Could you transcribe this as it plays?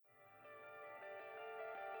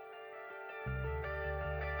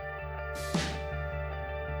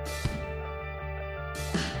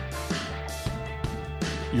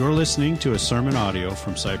You're listening to a sermon audio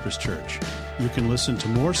from Cypress Church. You can listen to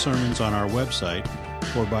more sermons on our website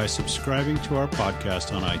or by subscribing to our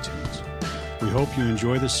podcast on iTunes. We hope you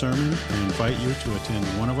enjoy the sermon and invite you to attend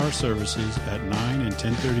one of our services at 9 and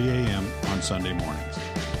 10:30 a.m. on Sunday mornings.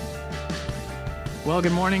 Well,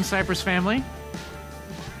 good morning, Cypress family.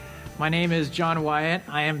 My name is John Wyatt.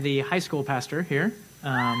 I am the high school pastor here.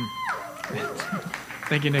 Thank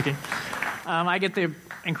you, Nikki. I get the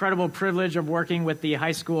incredible privilege of working with the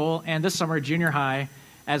high school and this summer junior high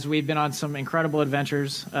as we've been on some incredible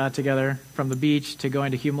adventures together, from the beach to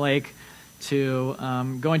going to Hume Lake to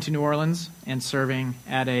going to New Orleans and serving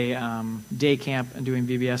at a day camp and doing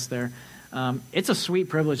VBS there. It's a sweet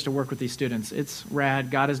privilege to work with these students. It's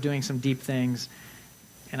rad. God is doing some deep things,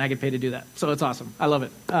 and I get paid to do that. So it's awesome. I love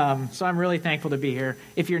it. So I'm really thankful to be here.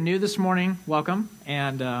 If you're new this morning, welcome,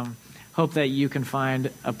 and hope that you can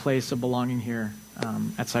find a place of belonging here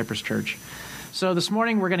at Cypress Church. So this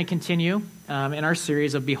morning we're going to continue in our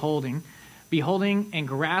series of beholding and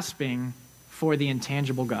grasping for the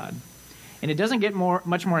intangible God. And it doesn't get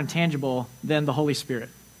much more intangible than the Holy Spirit,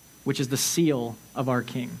 which is the seal of our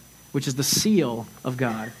King, which is the seal of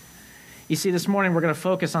God. You see, this morning we're going to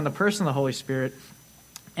focus on the person of the Holy Spirit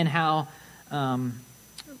and how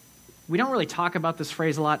we don't really talk about this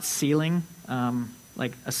phrase a lot, sealing,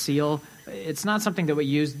 like a seal. It's not something that we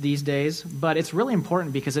use these days, but it's really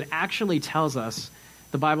important because it actually tells us,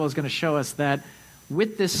 the Bible is going to show us that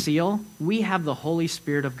with this seal, we have the Holy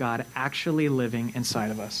Spirit of God actually living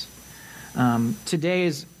inside of us.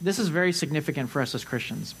 This is very significant for us as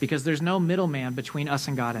Christians because there's no middleman between us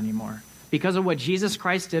and God anymore. Because of what Jesus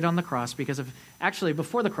Christ did on the cross, because of, actually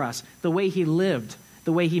before the cross, the way he lived,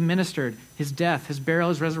 the way he ministered, his death, his burial,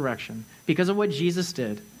 his resurrection, because of what Jesus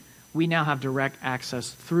did, we now have direct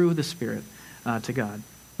access through the Spirit to God,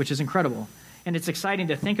 which is incredible. And it's exciting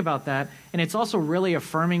to think about that. And it's also really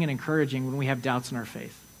affirming and encouraging when we have doubts in our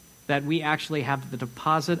faith, that we actually have the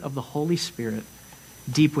deposit of the Holy Spirit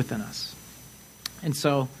deep within us. And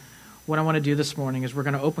so what I want to do this morning is we're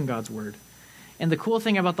going to open God's Word. And the cool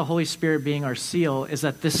thing about the Holy Spirit being our seal is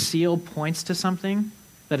that this seal points to something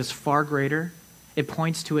that is far greater. It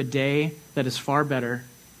points to a day that is far better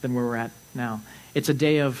than where we're at now. It's a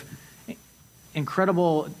day of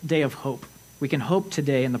incredible day of hope. We can hope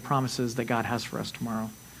today in the promises that God has for us tomorrow.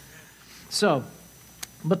 So,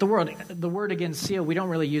 but the word again, seal, we don't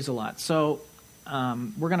really use a lot. So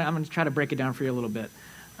I'm going to try to break it down for you a little bit.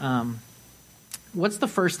 What's the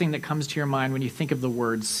first thing that comes to your mind when you think of the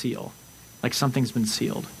word seal? Like something's been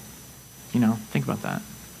sealed. Think about that.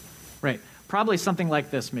 Right. Probably something like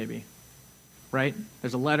this maybe. Right?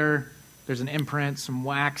 There's a letter, there's an imprint, some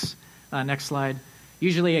wax. Next slide.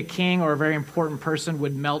 Usually a king or a very important person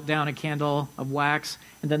would melt down a candle of wax,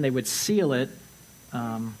 and then they would seal it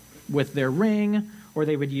with their ring, or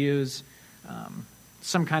they would use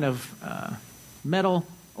some kind of metal,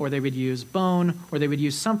 or they would use bone, or they would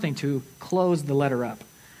use something to close the letter up.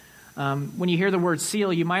 When you hear the word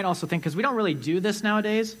seal, you might also think, because we don't really do this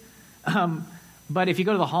nowadays, but if you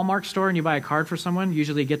go to the Hallmark store and you buy a card for someone, you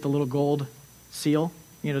usually get the little gold seal,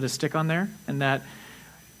 to stick on there, and that.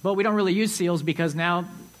 But we don't really use seals because now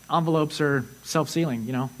envelopes are self-sealing,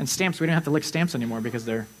 and stamps, we don't have to lick stamps anymore because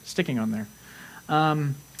they're sticking on there.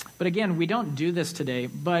 But again, we don't do this today,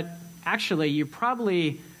 but actually you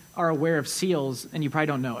probably are aware of seals and you probably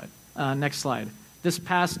don't know it. Next slide. This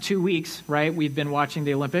past 2 weeks, right, we've been watching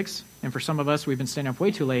the Olympics, and for some of us, we've been staying up way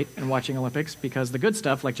too late and watching Olympics because the good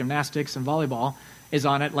stuff like gymnastics and volleyball is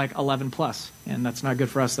on at like 11 plus, and that's not good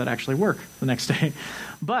for us that actually work the next day.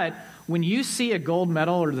 But when you see a gold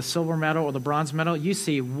medal or the silver medal or the bronze medal, you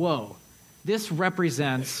see, whoa, this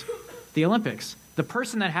represents the Olympics. The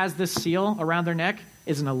person that has this seal around their neck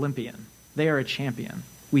is an Olympian. They are a champion.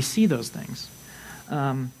 We see those things.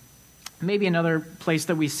 Maybe another place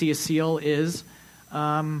that we see a seal is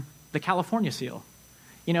the California seal.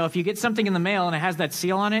 If you get something in the mail and it has that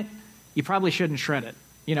seal on it, you probably shouldn't shred it.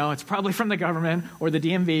 It's probably from the government or the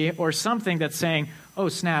DMV or something that's saying, oh,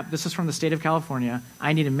 snap, this is from the state of California.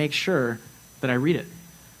 I need to make sure that I read it.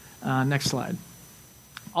 Next slide.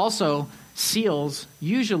 Also, seals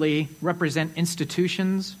usually represent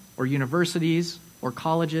institutions or universities or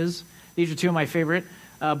colleges. These are two of my favorite.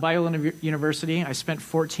 Biola University, I spent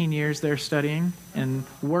 14 years there studying and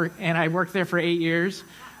I worked there for 8 years.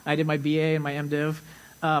 I did my BA and my MDiv.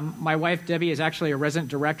 My wife, Debbie, is actually a resident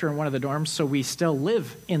director in one of the dorms, so we still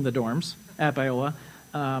live in the dorms at Biola.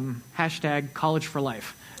 Hashtag college for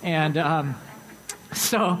life. And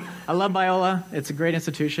so I love Biola. It's a great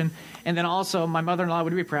institution. And then also, my mother-in-law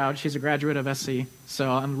would be proud. She's a graduate of SC,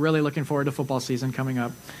 so I'm really looking forward to football season coming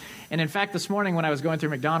up. And in fact, this morning when I was going through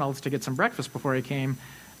McDonald's to get some breakfast before I came,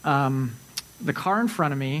 The car in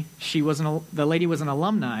front of me, the lady was an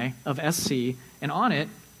alumni of SC, and on it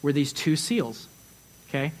were these 2 seals.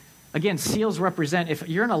 Okay? Again, seals represent, if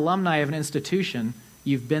you're an alumni of an institution,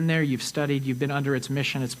 you've been there, you've studied, you've been under its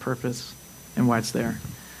mission, its purpose, and why it's there.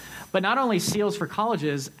 But not only seals for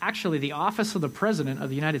colleges, actually the office of the President of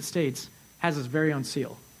the United States has its very own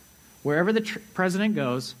seal. Wherever the president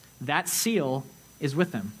goes, that seal is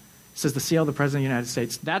with them. It says the seal of the President of the United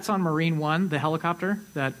States. That's on Marine One, the helicopter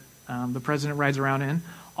that the president rides around in.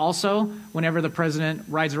 Also, whenever the president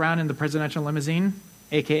rides around in the presidential limousine,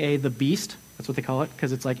 a.k.a. the Beast, that's what they call it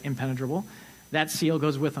because it's like impenetrable, that seal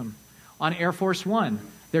goes with him. On Air Force One,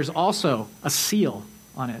 there's also a seal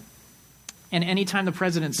on it. And anytime the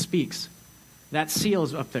president speaks, that seal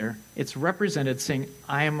is up there. It's represented saying,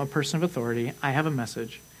 I am a person of authority, I have a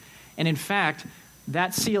message. And in fact,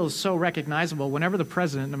 that seal is so recognizable whenever the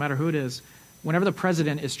president, no matter who it is, whenever the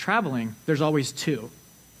president is traveling, there's always 2.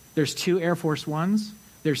 There's 2 Air Force Ones,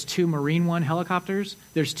 there's 2 Marine One helicopters,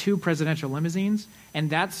 there's 2 presidential limousines, and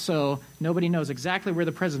that's so nobody knows exactly where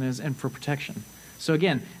the president is and for protection. So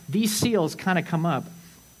again, these seals kind of come up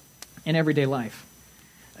in everyday life.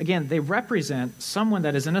 Again, they represent someone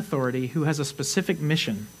that is in authority who has a specific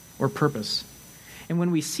mission or purpose. And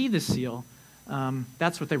when we see this seal,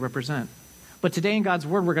 that's what they represent. But today in God's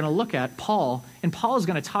Word, we're going to look at Paul, and Paul is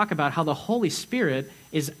going to talk about how the Holy Spirit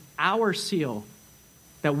is our seal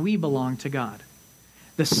that we belong to God.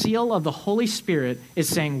 The seal of the Holy Spirit is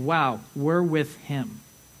saying, wow, we're with him.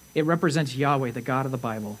 It represents Yahweh, the God of the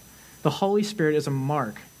Bible. The Holy Spirit is a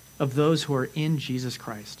mark of those who are in Jesus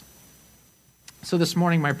Christ. So this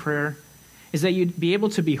morning, my prayer is that you'd be able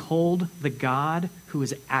to behold the God who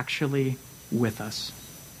is actually with us.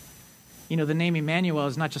 You know, the name Emmanuel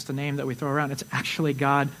is not just a name that we throw around. It's actually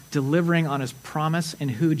God delivering on his promise and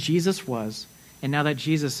who Jesus was. And now that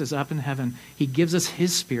Jesus is up in heaven, he gives us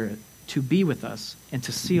his Spirit to be with us and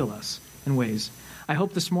to seal us in ways. I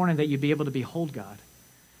hope this morning that you'd be able to behold God,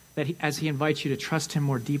 that as he invites you to trust him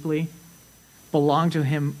more deeply, belong to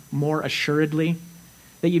him more assuredly,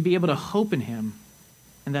 that you'd be able to hope in him,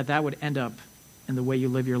 and that would end up in the way you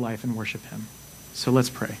live your life and worship him. So let's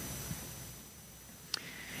pray.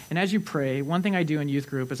 And as you pray, one thing I do in youth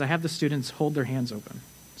group is I have the students hold their hands open.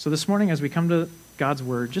 So this morning as we come to God's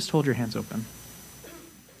Word, just hold your hands open.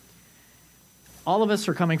 All of us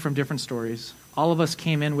are coming from different stories. All of us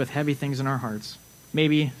came in with heavy things in our hearts.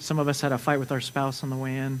 Maybe some of us had a fight with our spouse on the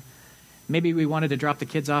way in. Maybe we wanted to drop the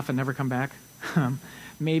kids off and never come back.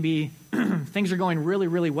 Maybe things are going really,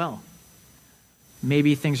 really well.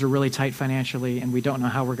 Maybe things are really tight financially and we don't know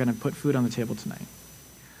how we're going to put food on the table tonight.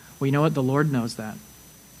 Well, you know what? The Lord knows that.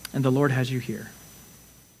 And the Lord has you here.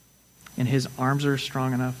 And his arms are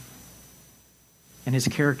strong enough and his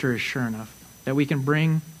character is sure enough that we can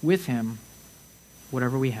bring with him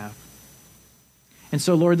whatever we have. And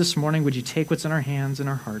so, Lord, this morning, would you take what's in our hands and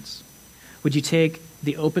our hearts? Would you take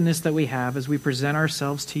the openness that we have as we present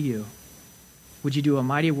ourselves to you? Would you do a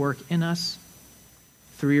mighty work in us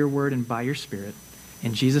through your word and by your Spirit?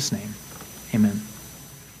 In Jesus' name, amen.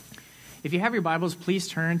 If you have your Bibles, please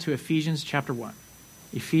turn to Ephesians chapter 1.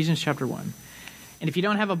 Ephesians chapter 1. And if you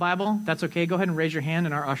don't have a Bible, that's okay. Go ahead and raise your hand,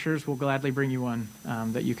 and our ushers will gladly bring you one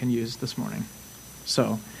that you can use this morning.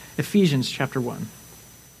 So, Ephesians chapter 1.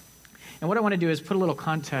 And what I want to do is put a little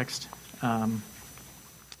context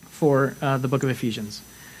for the book of Ephesians.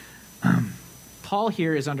 Paul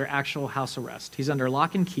here is under actual house arrest. He's under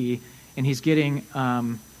lock and key, and he's getting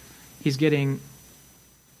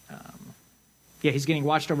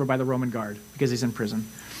watched over by the Roman guard because he's in prison.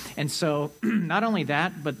 And so, not only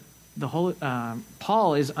that, but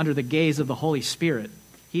Paul is under the gaze of the Holy Spirit.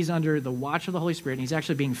 He's under the watch of the Holy Spirit, and he's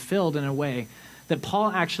actually being filled in a way that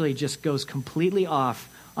Paul actually just goes completely off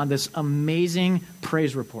on this amazing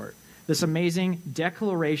praise report, this amazing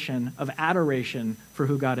declaration of adoration for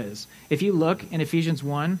who God is. If you look in Ephesians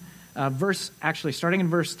 1, starting in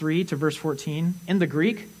verse 3 to verse 14, in the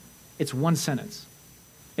Greek, it's one sentence.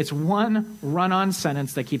 It's one run-on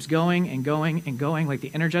sentence that keeps going and going and going like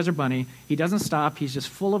the Energizer Bunny. He doesn't stop. He's just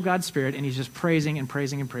full of God's Spirit, and he's just praising and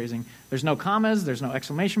praising and praising. There's no commas. There's no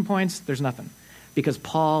exclamation points. There's nothing. Because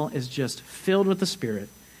Paul is just filled with the Spirit.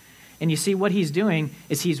 And you see, what he's doing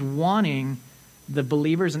is he's wanting the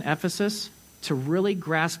believers in Ephesus to really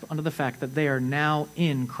grasp onto the fact that they are now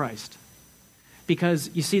in Christ. Because,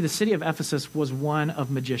 you see, the city of Ephesus was one of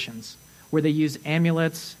magicians, where they used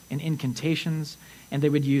amulets and incantations, and they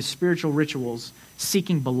would use spiritual rituals,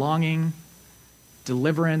 seeking belonging,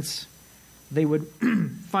 deliverance. They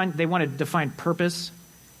wanted to find purpose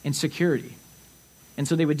and security. And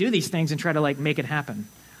so they would do these things and try to make it happen.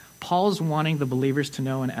 Paul's wanting the believers to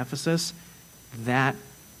know in Ephesus that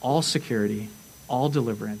all security, all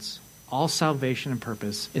deliverance, all salvation and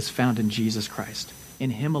purpose is found in Jesus Christ, in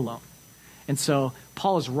him alone. And so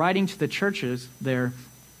Paul is writing to the churches there,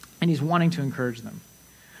 and he's wanting to encourage them.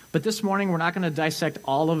 But this morning, we're not going to dissect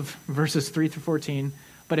all of verses 3 through 14,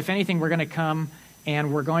 but if anything, we're going to come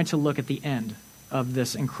and we're going to look at the end of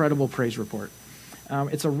this incredible praise report.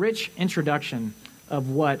 It's a rich introduction of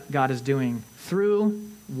what God is doing through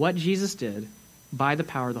what Jesus did by the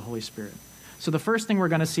power of the Holy Spirit. So the first thing we're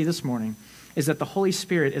going to see this morning is that the Holy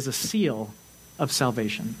Spirit is a seal of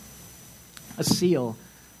salvation. A seal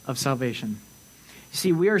of salvation. You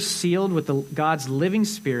see, we are sealed with God's living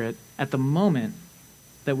Spirit at the moment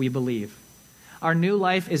that we believe. Our new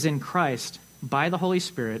life is in Christ by the Holy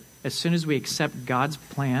Spirit as soon as we accept God's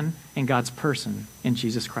plan and God's person in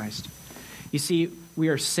Jesus Christ. You see, we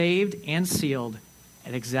are saved and sealed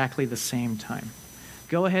at exactly the same time.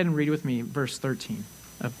 Go ahead and read with me verse 13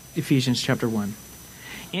 of Ephesians chapter 1.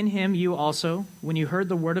 In him you also, when you heard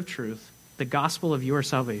the word of truth, the gospel of your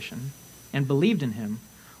salvation, and believed in him,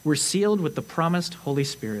 were sealed with the promised Holy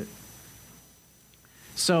Spirit.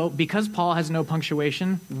 So because Paul has no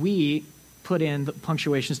punctuation, we put in the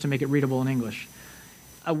punctuations to make it readable in English.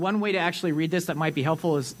 One way to actually read this that might be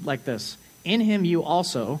helpful is like this. In him you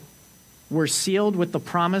also were sealed with the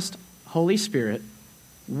promised Holy Spirit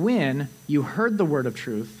when you heard the word of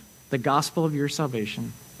truth, the gospel of your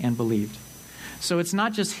salvation, and believed. So it's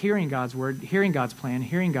not just hearing God's word, hearing God's plan,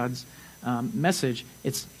 hearing God's message.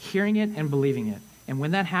 It's hearing it and believing it. And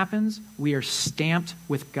when that happens, we are stamped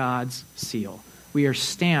with God's seal. We are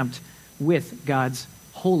stamped with God's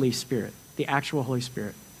Holy Spirit, the actual Holy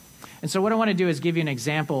Spirit. And so what I want to do is give you an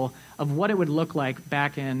example of what it would look like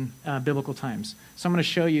back in biblical times. So I'm going to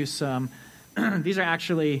show you some, these are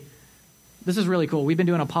actually, this is really cool. We've been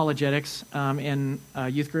doing apologetics in a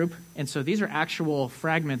youth group. And so these are actual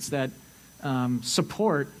fragments that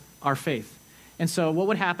support our faith. And so what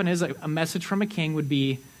would happen is a message from a king would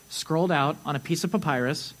be scrolled out on a piece of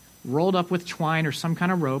papyrus, rolled up with twine or some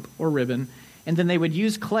kind of rope or ribbon, and then they would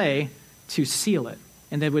use clay to seal it.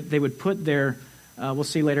 And they would put their, we'll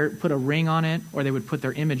see later, put a ring on it, or they would put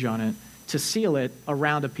their image on it to seal it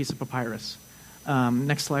around a piece of papyrus.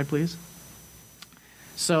 Next slide, please.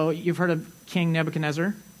 So you've heard of King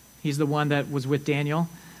Nebuchadnezzar. He's the one that was with Daniel,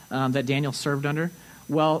 that Daniel served under.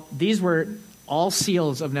 Well, these were all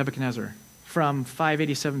seals of Nebuchadnezzar from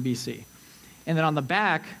 587 BC. And then on the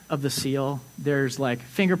back of the seal, there's like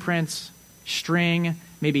fingerprints, string,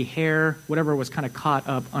 maybe hair, whatever was kind of caught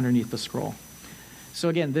up underneath the scroll. So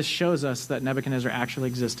again, this shows us that Nebuchadnezzar actually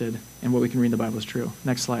existed, and what we can read in the Bible is true.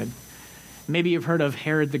 Next slide. Maybe you've heard of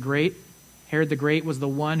Herod the Great. Herod the Great was the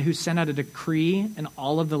one who sent out a decree in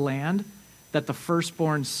all of the land that the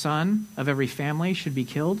firstborn son of every family should be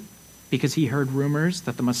killed because he heard rumors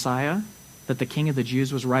that the Messiah, that the King of the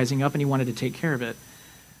Jews was rising up and he wanted to take care of it.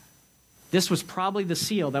 This was probably the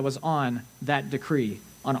seal that was on that decree,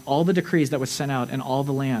 on all the decrees that was sent out in all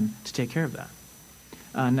the land to take care of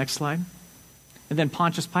that. Next slide. And then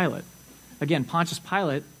Pontius Pilate. Again, Pontius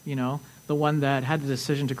Pilate, the one that had the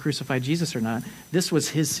decision to crucify Jesus or not, this was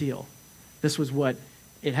his seal. This was what,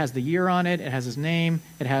 it has the year on it, it has his name,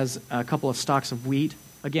 it has a couple of stalks of wheat.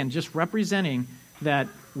 Again, just representing that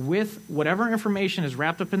with whatever information is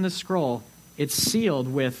wrapped up in this scroll, it's sealed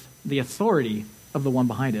with the authority of the one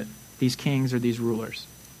behind it, these kings or these rulers.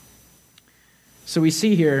 So we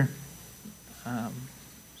see here,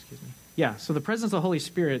 so the presence of the Holy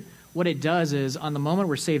Spirit, what it does is, on the moment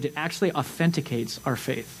we're saved, it actually authenticates our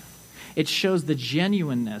faith. It shows the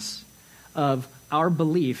genuineness of our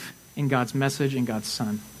belief in God's message and God's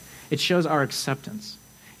Son. It shows our acceptance.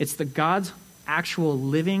 It's the God's actual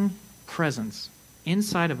living presence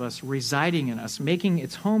inside of us, residing in us, making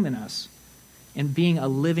its home in us, and being a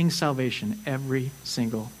living salvation every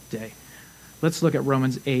single day. Let's look at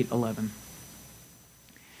Romans 8:11.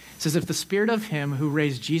 It says, if the Spirit of him who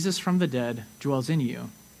raised Jesus from the dead dwells in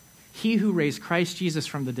you, he who raised Christ Jesus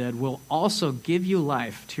from the dead will also give you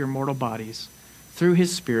life to your mortal bodies through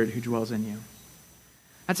his Spirit who dwells in you.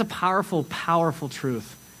 That's a powerful, powerful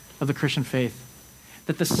truth of the Christian faith.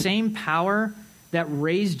 That the same power that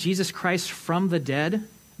raised Jesus Christ from the dead,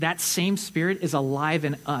 that same Spirit is alive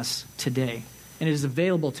in us today. And it is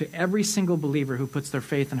available to every single believer who puts their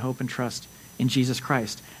faith and hope and trust in Jesus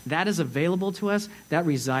Christ. That is available to us. That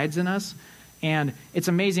resides in us. And it's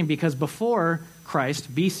amazing because before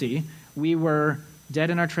Christ, BC, we were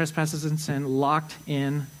dead in our trespasses and sin, locked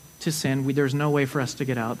in to sin. There's no way for us to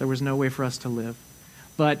get out. There was no way for us to live.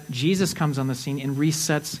 But Jesus comes on the scene and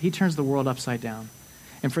resets. He turns the world upside down.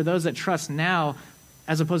 And for those that trust now,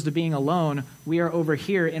 as opposed to being alone, we are over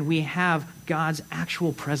here and we have God's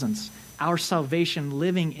actual presence, our salvation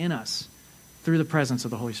living in us through the presence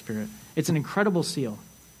of the Holy Spirit. It's an incredible seal.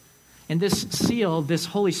 And this seal, this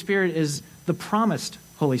Holy Spirit, is the promised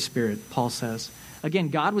Holy Spirit, Paul says. Again,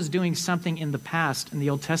 God was doing something in the past, in the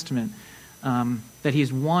Old Testament, that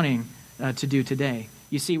he's wanting to do today.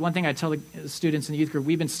 You see, one thing I tell the students in the youth group,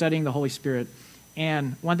 we've been studying the Holy Spirit,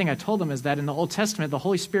 and one thing I told them is that in the Old Testament, the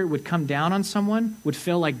Holy Spirit would come down on someone, would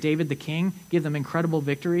fill like David the king, give them incredible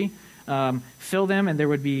victory, fill them, and there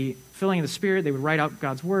would be filling of the Spirit. They would write out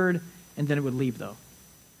God's word, and then it would leave, though.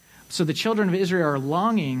 So the children of Israel are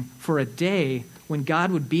longing for a day when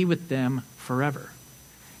God would be with them forever.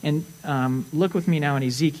 And look with me now in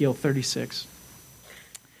Ezekiel 36.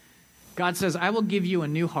 God says, I will give you a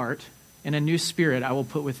new heart, and a new spirit I will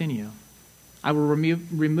put within you. I will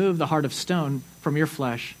remove the heart of stone from your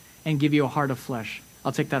flesh and give you a heart of flesh.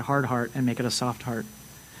 I'll take that hard heart and make it a soft heart.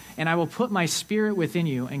 And I will put my spirit within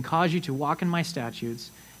you and cause you to walk in my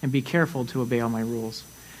statutes and be careful to obey all my rules.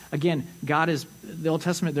 Again, the Old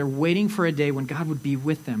Testament, they're waiting for a day when God would be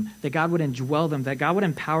with them, that God would indwell them, that God would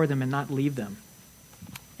empower them and not leave them.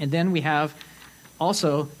 And then we have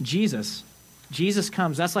also Jesus. Jesus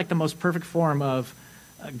comes. That's like the most perfect form of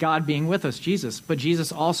God being with us, Jesus. But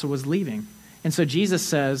Jesus also was leaving. And so Jesus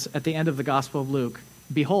says at the end of the Gospel of Luke,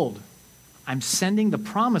 behold, I'm sending the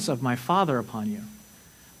promise of my Father upon you.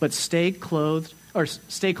 But stay close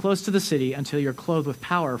to the city until you're clothed with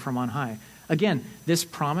power from on high. Again, this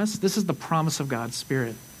is the promise of God's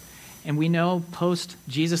Spirit. And we know post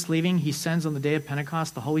Jesus leaving, he sends on the day of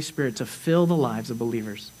Pentecost the Holy Spirit to fill the lives of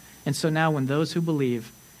believers. And so now when those who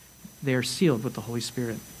believe, they are sealed with the Holy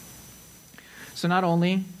Spirit. So not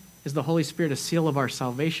only is the Holy Spirit a seal of our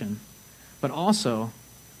salvation, but also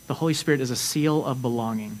the Holy Spirit is a seal of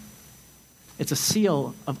belonging. It's a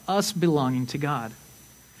seal of us belonging to God.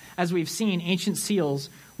 As we've seen, ancient seals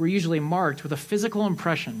were usually marked with a physical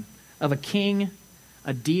impression of a king,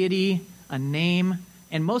 a deity, a name,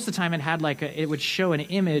 and most of the time it would show an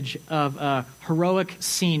image of a heroic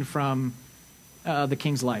scene from the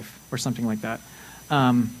king's life or something like that.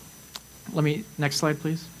 Next slide,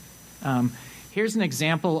 please. Here's an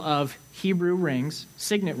example of Hebrew rings,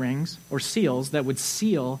 signet rings, or seals that would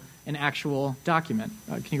seal an actual document.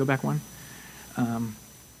 Can you go back one?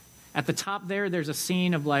 At the top there's a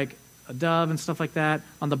scene of like a dove and stuff like that.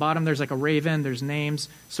 On the bottom, there's like a raven, there's names.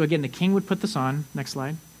 So again, the king would put this on. Next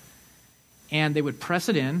slide. And they would press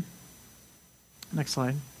it in. Next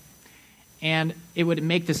slide. And it would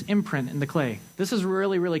make this imprint in the clay. This is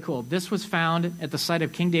really, really cool. This was found at the site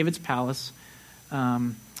of King David's palace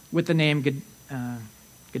with the name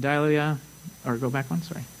Gedaliah, or go back one,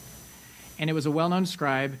 sorry. And it was a well-known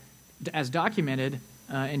scribe as documented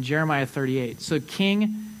in Jeremiah 38. So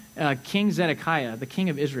King Zedekiah, the king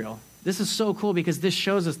of Israel, this is so cool because this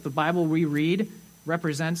shows us the Bible we read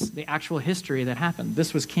represents the actual history that happened.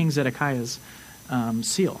 This was King Zedekiah's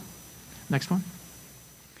seal. Next one.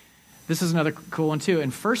 This is another cool one too. In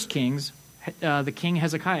 1 Kings, the king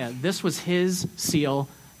Hezekiah, this was his seal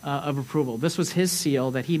of approval. This was his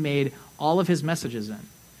seal that he made all of his messages in.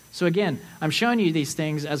 So again, I'm showing you these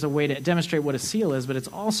things as a way to demonstrate what a seal is, but it's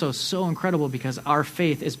also so incredible because our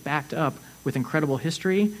faith is backed up with incredible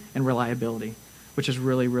history and reliability, which is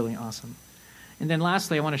really, really awesome. And then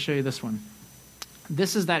lastly, I want to show you this one.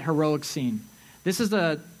 This is that heroic scene. This is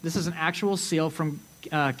an actual seal from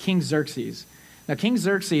King Xerxes. Now, King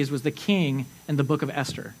Xerxes was the king in the book of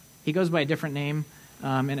Esther. He goes by a different name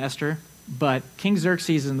in Esther, but King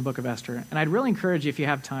Xerxes is in the book of Esther. And I'd really encourage you, if you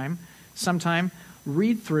have time, sometime,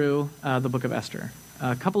 read through the book of Esther.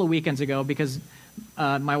 A couple of weekends ago, because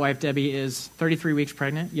my wife, Debbie, is 33 weeks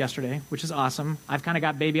pregnant yesterday, which is awesome. I've kind of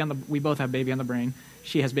got we both have baby on the brain.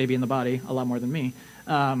 She has baby in the body, a lot more than me.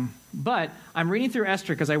 But I'm reading through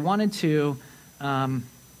Esther because I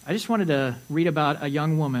just wanted to read about a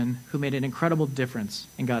young woman who made an incredible difference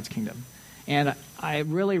in God's kingdom. And I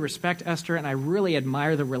really respect Esther, and I really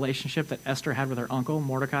admire the relationship that Esther had with her uncle,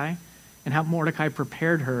 Mordecai, and how Mordecai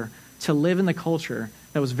prepared her to live in the culture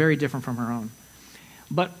that was very different from her own.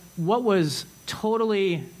 But what was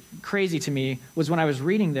totally crazy to me was when I was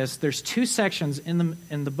reading this, there's two sections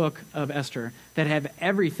in the book of Esther that have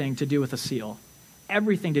everything to do with a seal,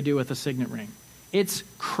 everything to do with a signet ring. It's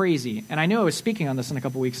crazy. And I knew I was speaking on this in a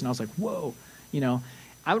couple weeks, and I was like, whoa.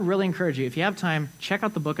 I would really encourage you, if you have time, check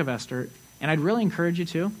out the book of Esther, and I'd really encourage you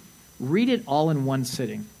to read it all in one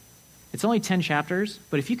sitting. It's only 10 chapters,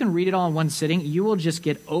 but if you can read it all in one sitting, you will just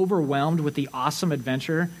get overwhelmed with the awesome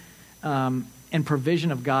adventure and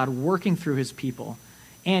provision of God working through his people.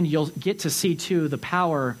 And you'll get to see, too, the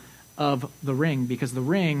power of the ring, because the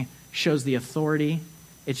ring shows the authority.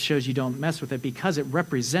 It shows you don't mess with it because it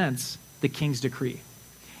represents the king's decree.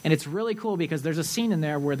 And it's really cool because there's a scene in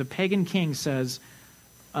there where the pagan king says,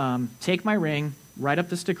 take my ring, write up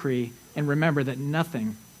this decree, and remember that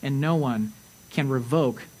nothing and no one can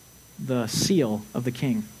revoke the seal of the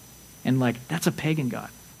king. And that's a pagan god.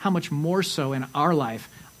 How much more so in our life,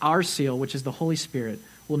 our seal, which is the Holy Spirit,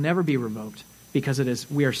 will never be revoked because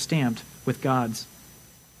we are stamped with God's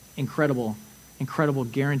incredible, incredible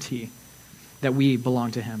guarantee that we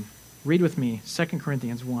belong to him. Read with me 2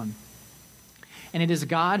 Corinthians 1. And it is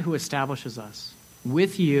God who establishes us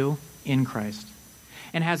with you in Christ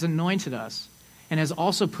and has anointed us and has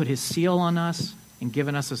also put his seal on us and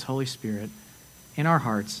given us his Holy Spirit in our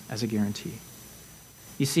hearts as a guarantee.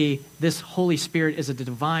 You see, this Holy Spirit is a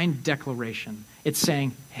divine declaration. It's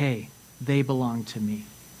saying, hey, they belong to me.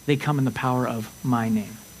 They come in the power of my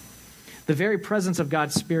name. The very presence of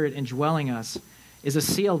God's Spirit indwelling us is a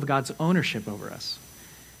seal of God's ownership over us.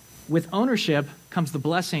 With ownership comes the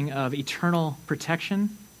blessing of eternal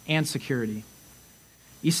protection and security.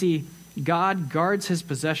 You see, God guards his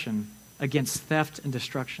possession against theft and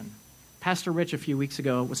destruction. Pastor Rich a few weeks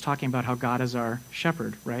ago was talking about how God is our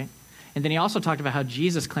shepherd, right? And then he also talked about how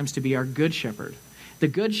Jesus claims to be our good shepherd. The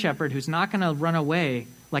good shepherd who's not going to run away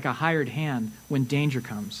like a hired hand when danger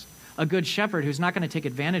comes. A good shepherd who's not going to take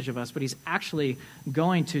advantage of us, but he's actually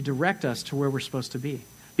going to direct us to where we're supposed to be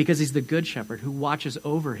because he's the good shepherd who watches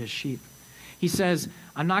over his sheep. He says,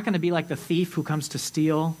 I'm not going to be like the thief who comes to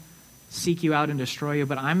steal, seek you out, and destroy you,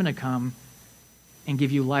 but I'm going to come and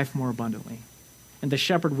give you life more abundantly. And the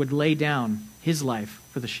shepherd would lay down his life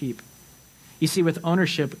for the sheep. You see, with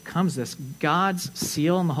ownership comes this. God's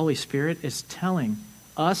seal in the Holy Spirit is telling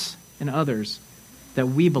us and others that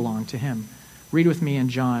we belong to him. Read with me in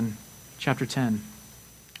John chapter 10.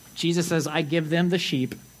 Jesus says, I give them, the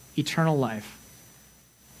sheep, eternal life,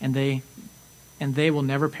 and they will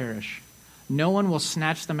never perish. No one will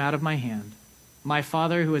snatch them out of my hand. My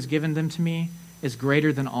Father who has given them to me is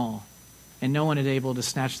greater than all, and no one is able to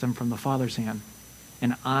snatch them from the Father's hand.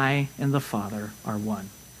 And I and the Father are one.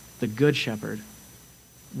 The good shepherd,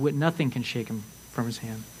 nothing can shake him from his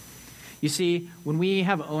hand. You see, when we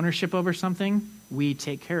have ownership over something, we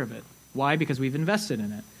take care of it. Why? Because we've invested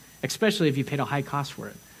in it, especially if you paid a high cost for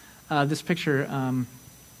it. This picture,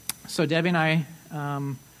 so Debbie and I,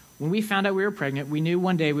 when we found out we were pregnant, we knew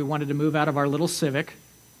one day we wanted to move out of our little Civic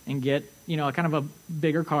and get, a kind of a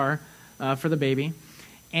bigger car for the baby.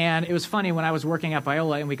 And it was funny, when I was working at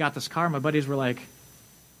Biola and we got this car, my buddies were like,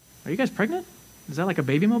 are you guys pregnant? Is that like a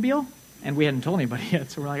baby mobile? And we hadn't told anybody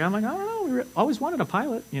yet. So I'm like, I don't know. We always wanted a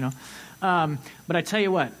pilot, But I tell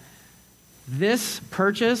you what, this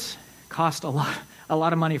purchase cost a lot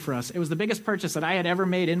of money for us. It was the biggest purchase that I had ever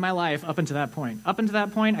made in my life up until that point. Up until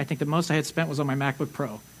that point, I think the most I had spent was on my MacBook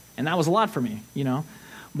Pro. And that was a lot for me,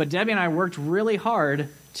 But Debbie and I worked really hard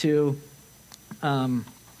to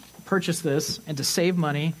purchase this and to save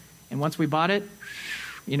money. And once we bought it,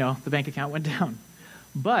 the bank account went down.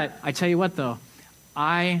 But I tell you what, though,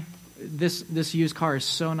 this used car is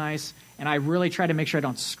so nice, and I really try to make sure I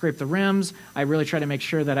don't scrape the rims. I really try to make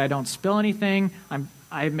sure that I don't spill anything.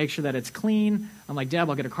 I make sure that it's clean. I'm like, Deb,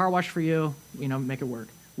 I'll get a car wash for you. Make it work.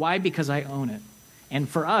 Why? Because I own it, and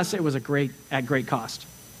for us, it was at great cost.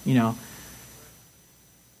 Now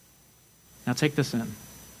take this in.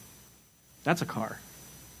 That's a car.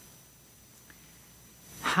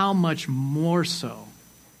 How much more so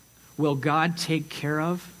will God take care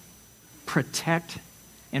of, protect,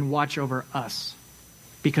 and watch over us?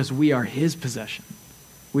 Because we are his possession.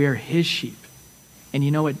 We are his sheep. And you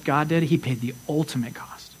know what God did? He paid the ultimate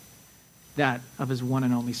cost. That of his one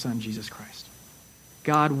and only Son, Jesus Christ.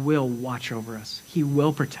 God will watch over us. He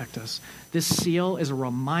will protect us. This seal is a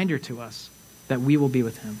reminder to us that we will be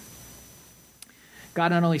with him.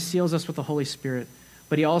 God not only seals us with the Holy Spirit,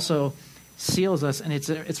 but he also seals us, and it's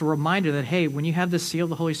a reminder that, hey, when you have this seal of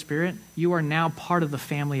the Holy Spirit, you are now part of the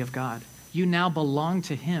family of God. You now belong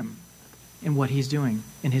to him in what he's doing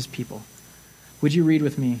in his people. Would you read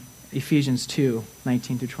with me Ephesians 2,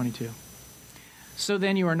 19 through 22? So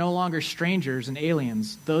then you are no longer strangers and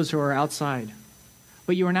aliens, those who are outside,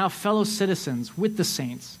 but you are now fellow citizens with the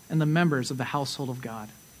saints and the members of the household of God.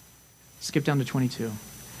 Skip down to 22.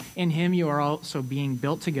 In him you are also being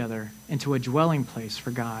built together into a dwelling place for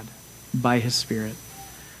God by his Spirit.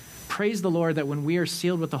 Praise the Lord that when we are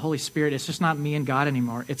sealed with the Holy Spirit, it's just not me and God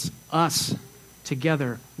anymore. It's us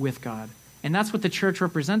together with God. And that's what the church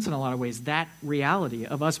represents in a lot of ways, that reality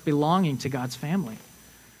of us belonging to God's family,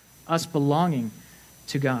 us belonging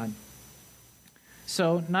to God.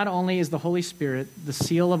 So not only is the Holy Spirit the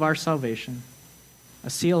seal of our salvation, a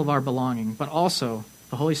seal of our belonging, but also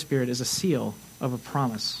the Holy Spirit is a seal of a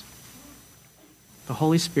promise. The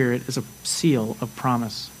Holy Spirit is a seal of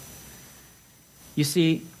promise. You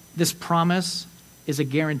see, this promise is a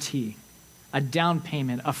guarantee, a down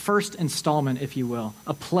payment, a first installment, if you will,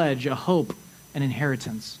 a pledge, a hope, an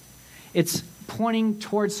inheritance. It's pointing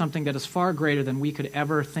towards something that is far greater than we could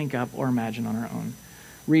ever think up or imagine on our own.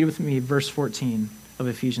 Read with me verse 14 of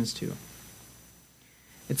Ephesians 2.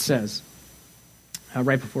 It says,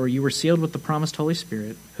 right before, you were sealed with the promised Holy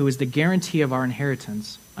Spirit, who is the guarantee of our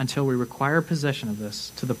inheritance until we require possession of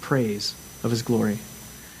this to the praise of his glory.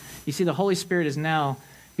 You see, the Holy Spirit is now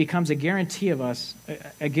becomes a guarantee of us,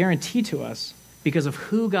 a guarantee to us because of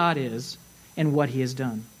who God is and what he has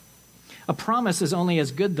done. A promise is only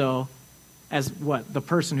as good, though, as what? The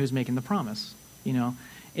person who's making the promise. You know,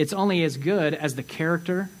 it's only as good as the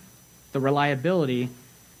character, the reliability,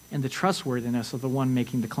 and the trustworthiness of the one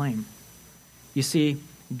making the claim. You see,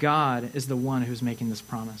 God is the one who's making this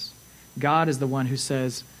promise. God is the one who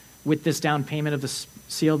says, with this down payment of the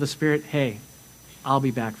seal of the Spirit, hey, I'll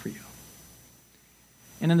be back for you.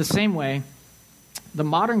 And in the same way, the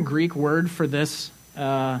modern Greek word for this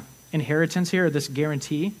inheritance here, this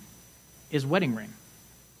guarantee, is wedding ring,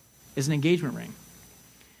 is an engagement ring.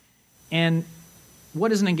 And what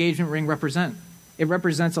does an engagement ring represent? It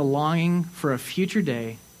represents a longing for a future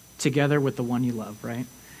day together with the one you love, right?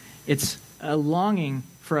 It's a longing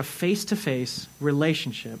for a face-to-face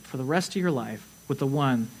relationship for the rest of your life with the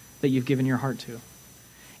one that you've given your heart to.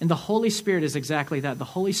 And the Holy Spirit is exactly that. The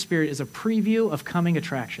Holy Spirit is a preview of coming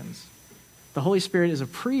attractions. The Holy Spirit is a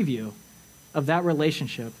preview of that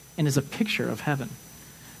relationship and is a picture of heaven.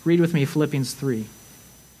 Read with me Philippians 3:20.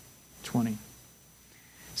 It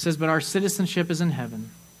says, but our citizenship is in heaven,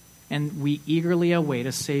 and we eagerly await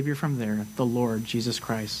a Savior from there, the Lord Jesus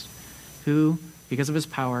Christ, who, because of his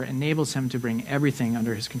power, enables him to bring everything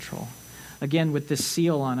under his control. Again, with this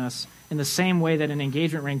seal on us, in the same way that an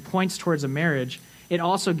engagement ring points towards a marriage, it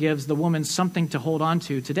also gives the woman something to hold on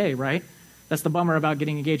to today, right? That's the bummer about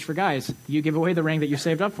getting engaged for guys. You give away the ring that you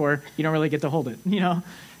saved up for, you don't really get to hold it, you know?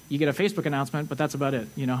 You get a Facebook announcement, but that's about it,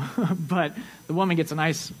 you know? But the woman gets a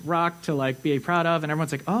nice rock to, like, be proud of, and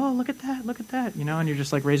everyone's like, oh, look at that, you know? And you're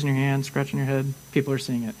just, like, raising your hand, scratching your head. People are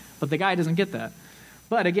seeing it. But the guy doesn't get that.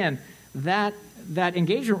 But, again, that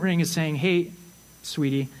engagement ring is saying, hey,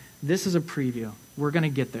 sweetie, this is a preview. We're going to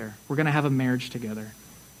get there. We're going to have a marriage together.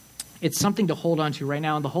 It's something to hold on to right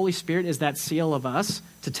now, and the Holy Spirit is that seal of us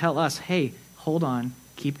to tell us, hey, hold on,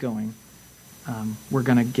 keep going. We're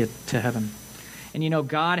going to get to heaven. And you know,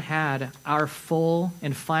 God had our full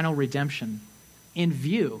and final redemption in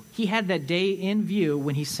view. He had that day in view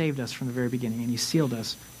when he saved us from the very beginning, and he sealed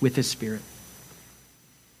us with his Spirit.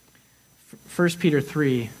 1 Peter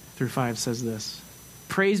 3:5 says this,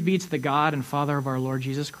 praise be to the God and Father of our Lord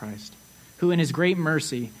Jesus Christ, who in his great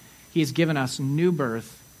mercy, he has given us new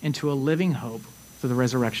birth into a living hope through the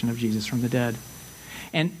resurrection of Jesus from the dead,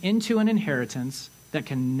 and into an inheritance that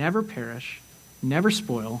can never perish, never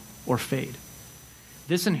spoil, or fade.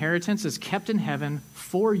 This inheritance is kept in heaven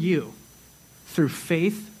for you through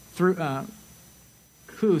faith,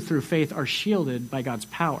 who through faith are shielded by God's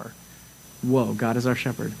power. Whoa, God is our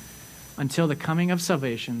shepherd. Until the coming of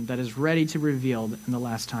salvation that is ready to be revealed in the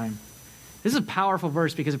last time. This is a powerful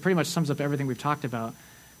verse because it pretty much sums up everything we've talked about.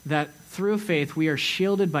 That through faith we are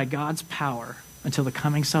shielded by God's power until the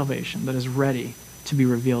coming salvation that is ready to be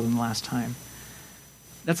revealed in the last time.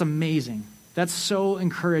 That's amazing. That's so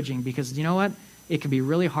encouraging because you know what? It can be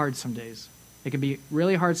really hard some days. It can be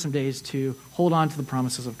really hard some days to hold on to the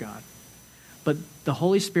promises of God. But the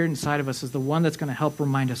Holy Spirit inside of us is the one that's going to help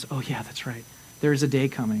remind us, oh yeah, that's right. There is a day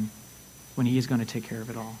coming when he is going to take care of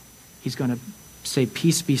it all. He's going to say,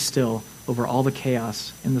 peace be still over all the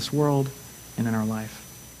chaos in this world and in our life.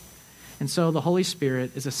 And so the Holy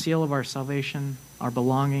Spirit is a seal of our salvation, our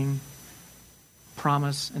belonging,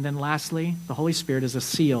 promise. And then lastly, the Holy Spirit is a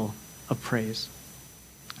seal of praise.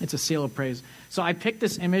 It's a seal of praise. So I picked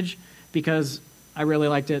this image because I really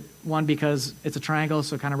liked it. One, because it's a triangle,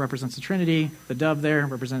 so it kind of represents the Trinity. The dove there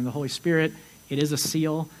representing the Holy Spirit. It is a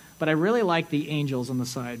seal. But I really like the angels on the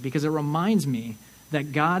side because it reminds me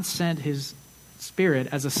that God sent his Spirit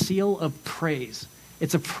as a seal of praise.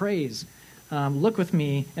 It's a praise. Look with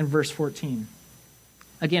me in verse 14.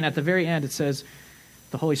 Again, at the very end, it says,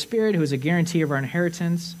 the Holy Spirit, who is a guarantee of our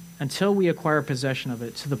inheritance, until we acquire possession of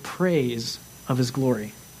it, to the praise of his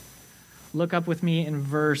glory. Look up with me in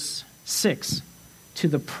verse 6. To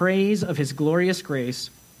the praise of his glorious grace,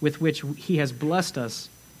 with which he has blessed us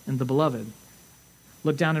in the beloved.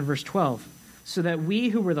 Look down in verse 12. So that we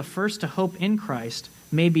who were the first to hope in Christ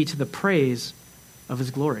may be to the praise of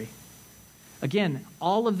his glory. Again,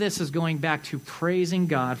 all of this is going back to praising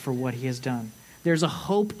God for what he has done. There's a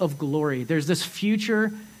hope of glory. There's this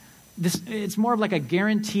future. It's more of like a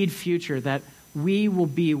guaranteed future that we will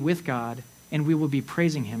be with God and we will be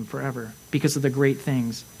praising him forever because of the great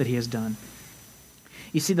things that he has done.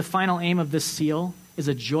 You see, the final aim of this seal is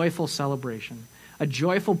a joyful celebration, a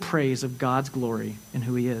joyful praise of God's glory and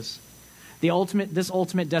who he is. This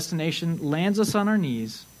ultimate destination lands us on our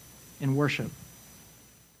knees in worship.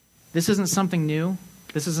 This isn't something new.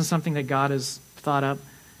 This isn't something that God has thought up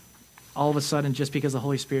all of a sudden just because the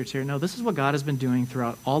Holy Spirit's here. No, this is what God has been doing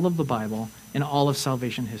throughout all of the Bible and all of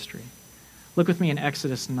salvation history. Look with me in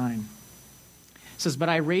Exodus 9. It says, "But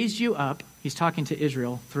I raised you up," he's talking to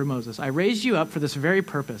Israel through Moses, "I raised you up for this very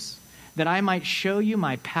purpose, that I might show you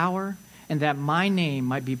my power and that my name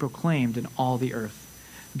might be proclaimed in all the earth."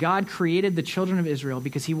 God created the children of Israel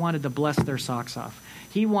because he wanted to bless their socks off.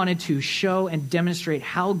 He wanted to show and demonstrate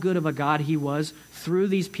how good of a God he was through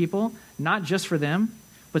these people, not just for them,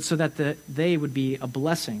 but so that they would be a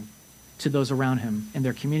blessing to those around him in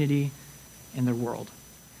their community, in their world.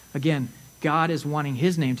 Again, God is wanting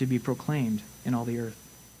his name to be proclaimed in all the earth.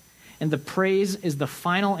 And the praise is the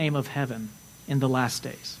final aim of heaven in the last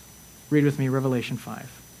days. Read with me Revelation 5.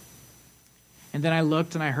 "And then I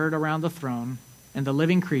looked and I heard around the throne and the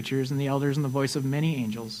living creatures and the elders and the voice of many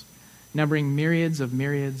angels, numbering myriads of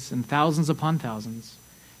myriads and thousands upon thousands,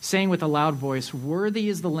 saying with a loud voice, 'Worthy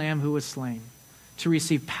is the Lamb who was slain, to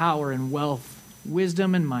receive power and wealth,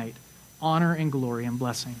 wisdom and might, honor and glory and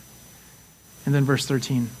blessing.'" And then verse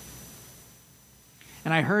 13.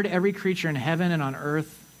 "And I heard every creature in heaven and on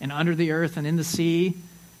earth and under the earth and in the sea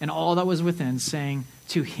and all that was within, saying,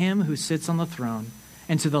 'To him who sits on the throne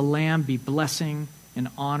and to the Lamb be blessing and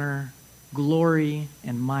honor, glory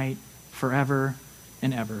and might forever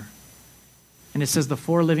and ever.'" And it says the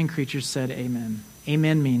four living creatures said, "Amen."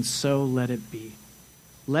 Amen means so let it be.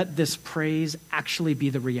 Let this praise actually be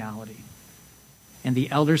the reality. And the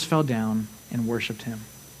elders fell down and worshiped him.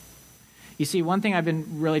 You see, one thing I've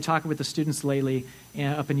been really talking with the students lately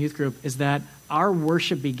up in youth group is that our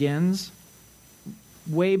worship begins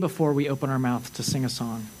way before we open our mouth to sing a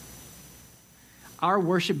song. Our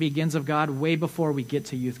worship begins of God way before we get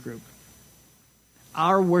to youth group.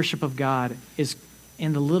 Our worship of God is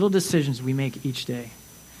in the little decisions we make each day.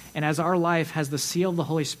 And as our life has the seal of the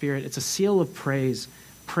Holy Spirit, it's a seal of praise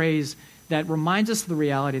that reminds us of the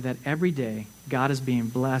reality that every day God is being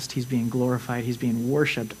blessed, he's being glorified, he's being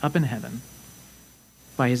worshiped up in heaven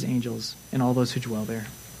by his angels and all those who dwell there.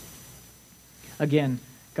 Again,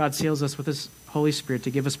 God seals us with his Holy Spirit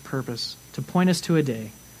to give us purpose, to point us to a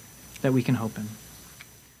day that we can hope in.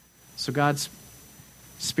 So God's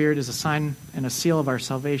Spirit is a sign and a seal of our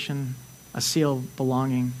salvation, a seal of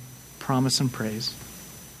belonging, promise, and praise.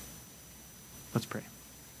 Let's pray.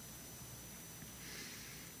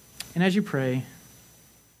 And as you pray,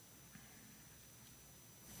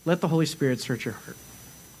 let the Holy Spirit search your heart.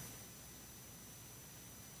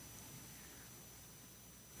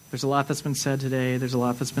 There's a lot that's been said today. There's a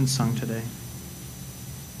lot that's been sung today.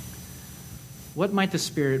 What might the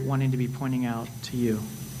Spirit wanting to be pointing out to you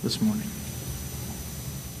this morning?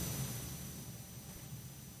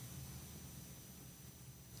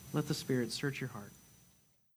 Let the Spirit search your heart.